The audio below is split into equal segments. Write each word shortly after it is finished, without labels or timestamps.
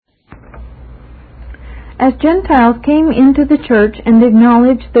As Gentiles came into the church and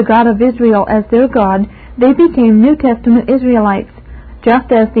acknowledged the God of Israel as their God, they became New Testament Israelites,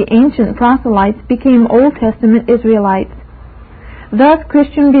 just as the ancient proselytes became Old Testament Israelites. Thus,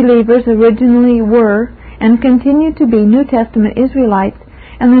 Christian believers originally were and continue to be New Testament Israelites,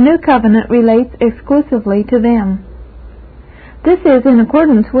 and the New Covenant relates exclusively to them. This is in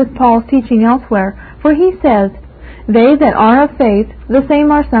accordance with Paul's teaching elsewhere, for he says, "They that are of faith, the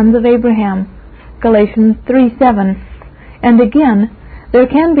same are sons of Abraham." Galatians 3:7. And again, "There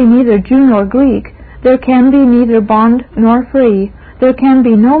can be neither Jew nor Greek, there can be neither bond nor free, there can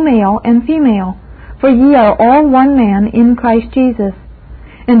be no male and female, for ye are all one man in Christ Jesus.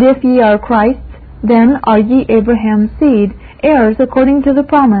 And if ye are Christ's, then are ye Abraham's seed, heirs according to the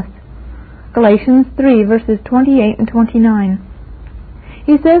promise." Galatians 3 verses 28 and 29.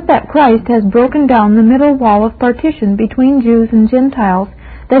 He says that Christ has broken down the middle wall of partition between Jews and Gentiles,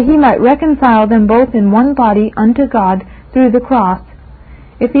 that he might reconcile them both in one body unto God through the cross.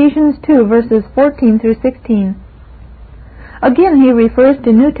 Ephesians 2 verses 14 through 16. Again, he refers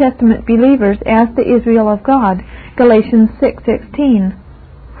to New Testament believers as the Israel of God, Galatians 6:16.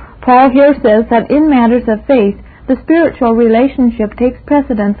 Paul here says that in matters of faith, the spiritual relationship takes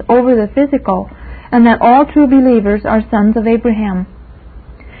precedence over the physical, and that all true believers are sons of Abraham.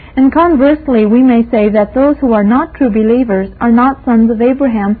 And conversely, we may say that those who are not true believers are not sons of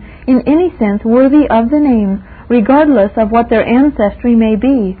Abraham in any sense worthy of the name, regardless of what their ancestry may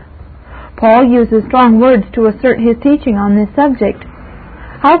be. Paul uses strong words to assert his teaching on this subject.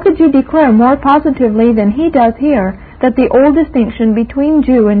 How could you declare more positively than he does here that the old distinction between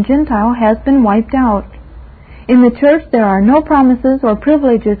Jew and Gentile has been wiped out? In the church there are no promises or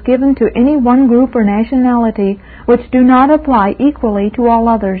privileges given to any one group or nationality which do not apply equally to all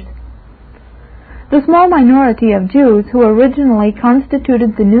others. The small minority of Jews who originally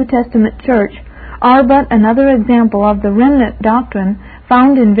constituted the New Testament church are but another example of the remnant doctrine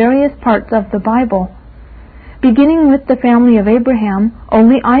found in various parts of the Bible. Beginning with the family of Abraham,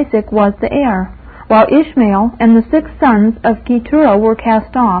 only Isaac was the heir, while Ishmael and the 6 sons of Keturah were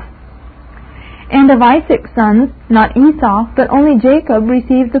cast off. And of Isaac's sons, not Esau, but only Jacob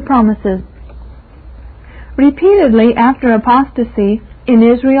received the promises. Repeatedly after apostasy, in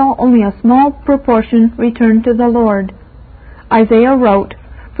Israel only a small proportion returned to the Lord. Isaiah wrote,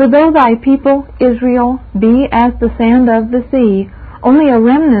 "For though thy people, Israel, be as the sand of the sea, only a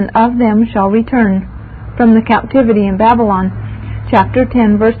remnant of them shall return," from the captivity in Babylon, chapter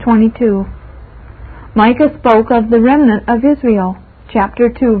 10, verse 22. Micah spoke of the remnant of Israel, chapter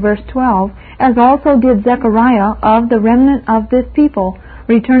 2, verse 12, as also did Zechariah of the remnant of this people,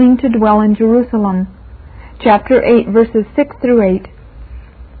 returning to dwell in Jerusalem, chapter 8, verses 6 through 8.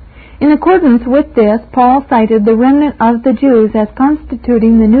 In accordance with this, Paul cited the remnant of the Jews as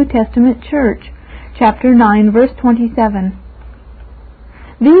constituting the New Testament church, chapter 9, verse 27.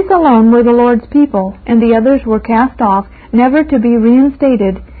 These alone were the Lord's people, and the others were cast off, never to be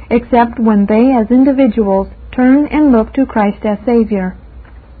reinstated, except when they as individuals turn and look to Christ as Savior.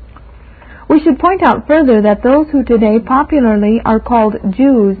 We should point out further that those who today popularly are called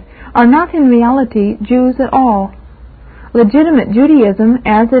Jews are not in reality Jews at all. Legitimate Judaism,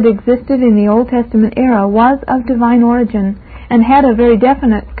 as it existed in the Old Testament era, was of divine origin and had a very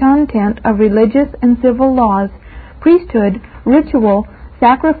definite content of religious and civil laws, priesthood, ritual,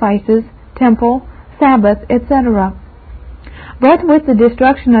 sacrifices, temple, Sabbath, etc. But with the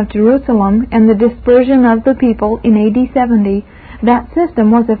destruction of Jerusalem and the dispersion of the people in AD 70, that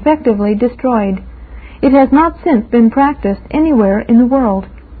system was effectively destroyed. It has not since been practiced anywhere in the world.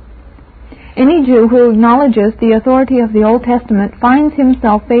 Any Jew who acknowledges the authority of the Old Testament finds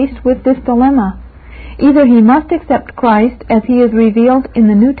himself faced with this dilemma. Either he must accept Christ as he is revealed in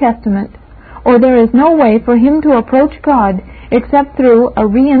the New Testament, or there is no way for him to approach God except through a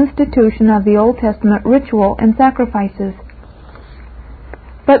reinstitution of the Old Testament ritual and sacrifices.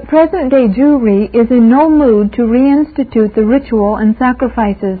 But present-day Jewry is in no mood to reinstitute the ritual and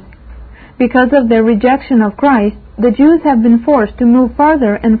sacrifices. Because of their rejection of Christ, the Jews have been forced to move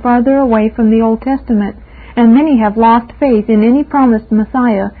farther and farther away from the Old Testament, and many have lost faith in any promised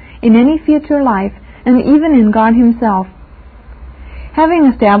Messiah, in any future life, and even in God Himself. Having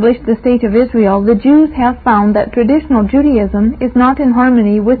established the state of Israel, the Jews have found that traditional Judaism is not in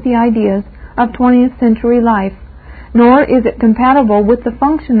harmony with the ideas of 20th century life, nor is it compatible with the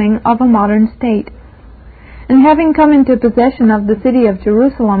functioning of a modern state. And having come into possession of the city of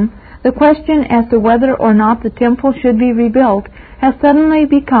Jerusalem, the question as to whether or not the temple should be rebuilt has suddenly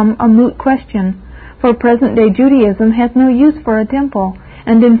become a moot question, for present-day Judaism has no use for a temple,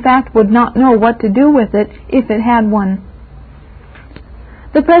 and in fact would not know what to do with it if it had one.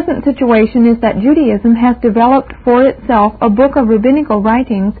 The present situation is that Judaism has developed for itself a book of rabbinical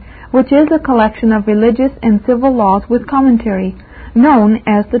writings, which is a collection of religious and civil laws with commentary, known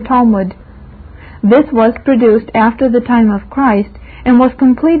as the Talmud. This was produced after the time of Christ and was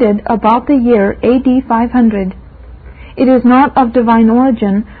completed about the year AD 500. It is not of divine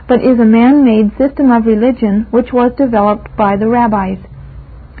origin, but is a man-made system of religion which was developed by the rabbis.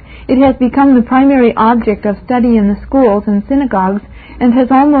 It has become the primary object of study in the schools and synagogues and has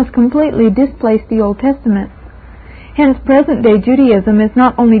almost completely displaced the Old Testament. Hence, present-day Judaism is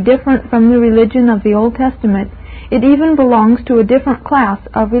not only different from the religion of the Old Testament, it even belongs to a different class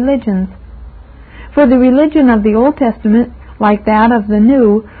of religions. For the religion of the Old Testament, like that of the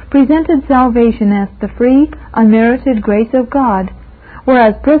New, presented salvation as the free, unmerited grace of God,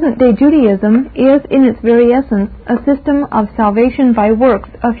 whereas present-day Judaism is in its very essence a system of salvation by works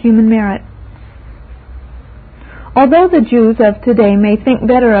of human merit. Although the Jews of today may think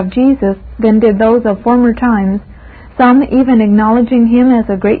better of Jesus than did those of former times, some even acknowledging him as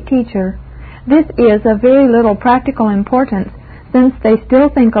a great teacher, this is of very little practical importance, since they still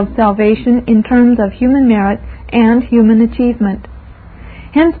think of salvation in terms of human merit and human achievement.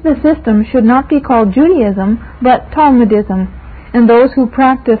 Hence the system should not be called Judaism, but Talmudism, and those who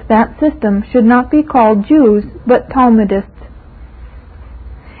practice that system should not be called Jews, but Talmudists.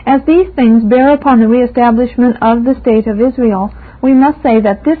 As these things bear upon the reestablishment of the state of Israel, we must say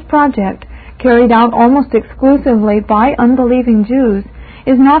that this project, carried out almost exclusively by unbelieving Jews,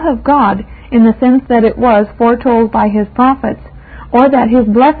 is not of God in the sense that it was foretold by his prophets, or that his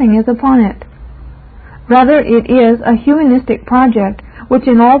blessing is upon it. Rather, it is a humanistic project which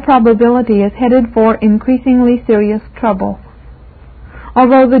in all probability is headed for increasingly serious trouble.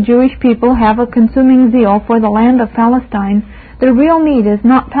 Although the Jewish people have a consuming zeal for the land of Palestine, their real need is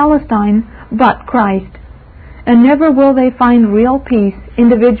not Palestine, but Christ. And never will they find real peace,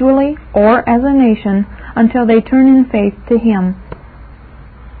 individually or as a nation, until they turn in faith to him.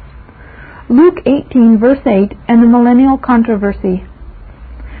 Luke 18, verse 8, and the millennial controversy.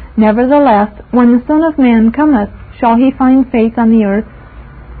 Nevertheless, when the Son of Man cometh, shall he find faith on the earth?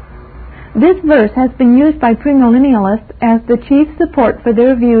 This verse has been used by premillennialists as the chief support for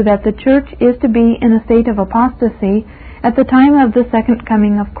their view that the church is to be in a state of apostasy at the time of the second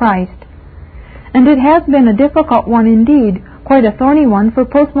coming of Christ. And it has been a difficult one indeed, quite a thorny one for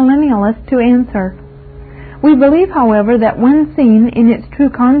postmillennialists to answer. We believe, however, that when seen in its true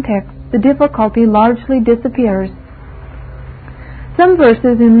context, the difficulty largely disappears. Some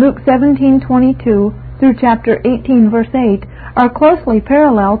verses in Luke 17:22 through chapter 18, verse 8, are closely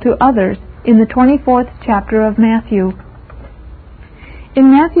parallel to others in the 24th chapter of Matthew. In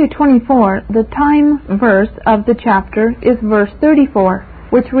Matthew 24, the time verse of the chapter is verse 34,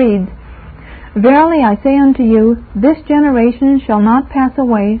 which reads, Verily I say unto you, this generation shall not pass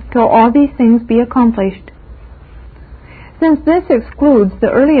away till all these things be accomplished. Since this excludes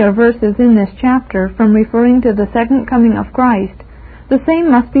the earlier verses in this chapter from referring to the second coming of Christ, the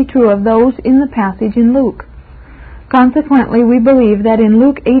same must be true of those in the passage in Luke. Consequently, we believe that in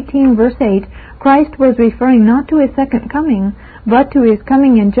Luke 18, verse 8, Christ was referring not to his second coming, but to his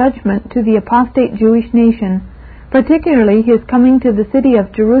coming in judgment to the apostate Jewish nation, particularly his coming to the city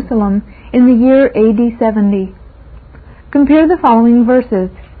of Jerusalem in the year AD 70. Compare the following verses.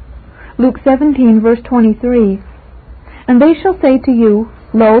 Luke 17, verse 23. And they shall say to you,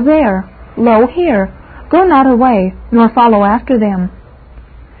 Lo there, lo here, go not away, nor follow after them.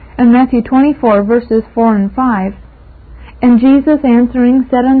 And Matthew 24, verses 4 and 5. And Jesus answering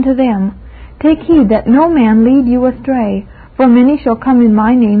said unto them, Take heed that no man lead you astray, for many shall come in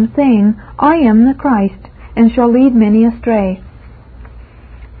my name, saying, I am the Christ, and shall lead many astray.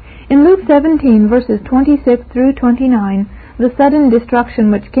 In Luke 17, verses 26 through 29, the sudden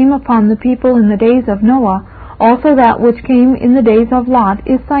destruction which came upon the people in the days of Noah, also that which came in the days of Lot,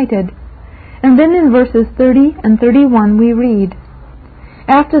 is cited. And then in verses 30 and 31 we read,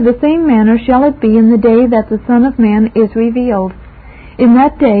 After the same manner shall it be in the day that the Son of Man is revealed. In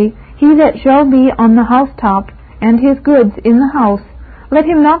that day he that shall be on the housetop, and his goods in the house, let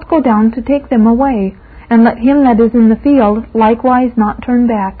him not go down to take them away, and let him that is in the field likewise not turn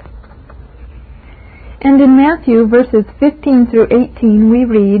back. And in Matthew verses 15 through 18 we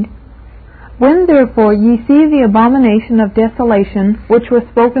read, When therefore ye see the abomination of desolation, which was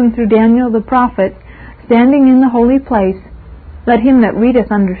spoken through Daniel the prophet, standing in the holy place, let him that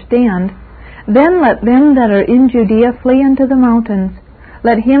readeth understand. Then let them that are in Judea flee unto the mountains.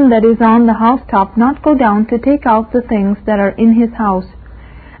 Let him that is on the housetop not go down to take out the things that are in his house.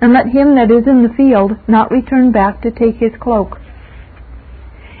 And let him that is in the field not return back to take his cloak.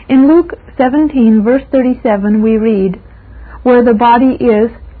 In Luke 17, verse 37, we read, Where the body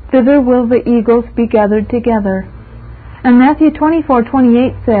is, thither will the eagles be gathered together. And Matthew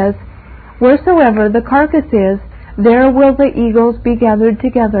 24:28 says, Wheresoever the carcass is, there will the eagles be gathered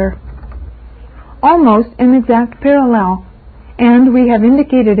together. Almost an exact parallel. And we have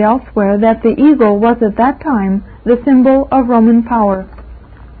indicated elsewhere that the eagle was at that time the symbol of Roman power.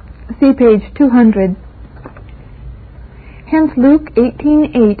 See page 200. Hence Luke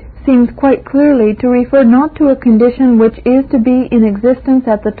 18:8 seems quite clearly to refer not to a condition which is to be in existence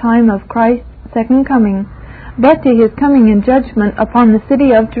at the time of Christ's second coming, but to his coming in judgment upon the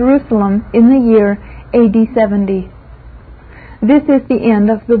city of Jerusalem in the year AD 70. This is the end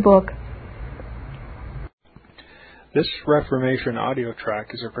of the book. This Reformation audio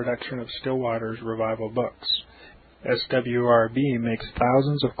track is a production of Stillwater's Revival Books. SWRB makes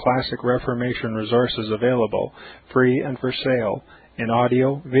thousands of classic Reformation resources available, free and for sale, in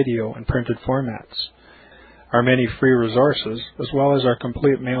audio, video, and printed formats. Our many free resources, as well as our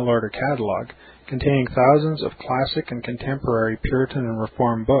complete mail-order catalog, containing thousands of classic and contemporary Puritan and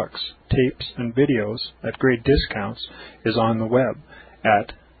Reformed books, tapes, and videos at great discounts, is on the web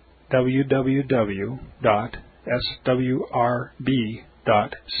at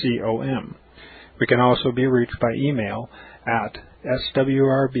www.swrb.com. We can also be reached by email at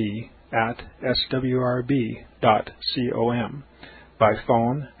swrb@swrb.com, by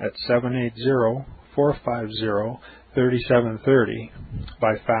phone at 780-450-3730,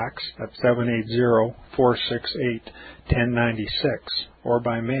 by fax at 780-468-1096, or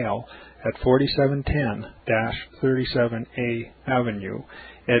by mail at 4710-37A Avenue,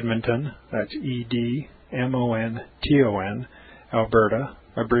 Edmonton, that's Edmonton, Alberta,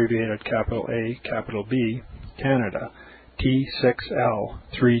 abbreviated capital A, capital B, Canada,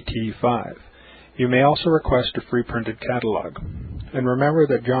 T6L3T5. You may also request a free printed catalog. And remember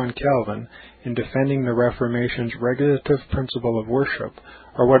that John Calvin, in defending the Reformation's regulative principle of worship,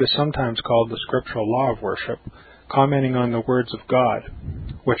 or what is sometimes called the scriptural law of worship, commenting on the words of God,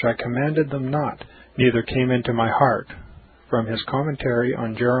 which I commanded them not, neither came into my heart, from his commentary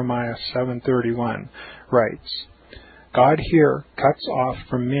on Jeremiah 7:31, writes, God here cuts off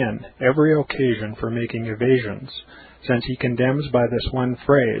from men every occasion for making evasions, since he condemns by this one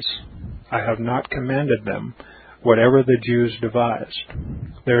phrase, I have not commanded them, whatever the Jews devised.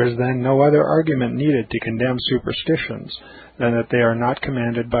 There is then no other argument needed to condemn superstitions than that they are not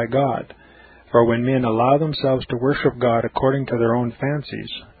commanded by God. For when men allow themselves to worship God according to their own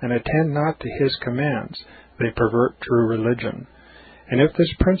fancies, and attend not to his commands, they pervert true religion. And if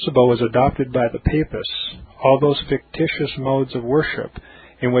this principle was adopted by the papists, all those fictitious modes of worship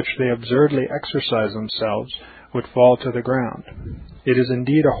in which they absurdly exercise themselves would fall to the ground. It is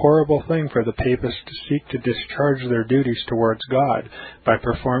indeed a horrible thing for the papists to seek to discharge their duties towards God by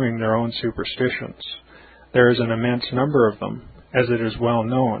performing their own superstitions. There is an immense number of them, as it is well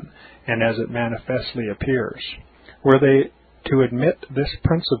known, and as it manifestly appears. Were they to admit this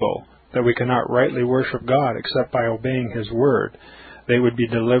principle, that we cannot rightly worship God except by obeying his word, they would be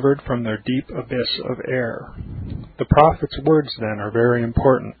delivered from their deep abyss of error. The prophet's words, then, are very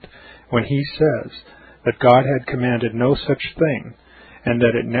important, when he says that God had commanded no such thing, and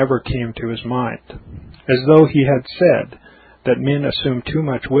that it never came to his mind, as though he had said that men assume too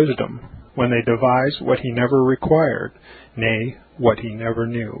much wisdom when they devise what he never required, nay, what he never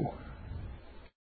knew.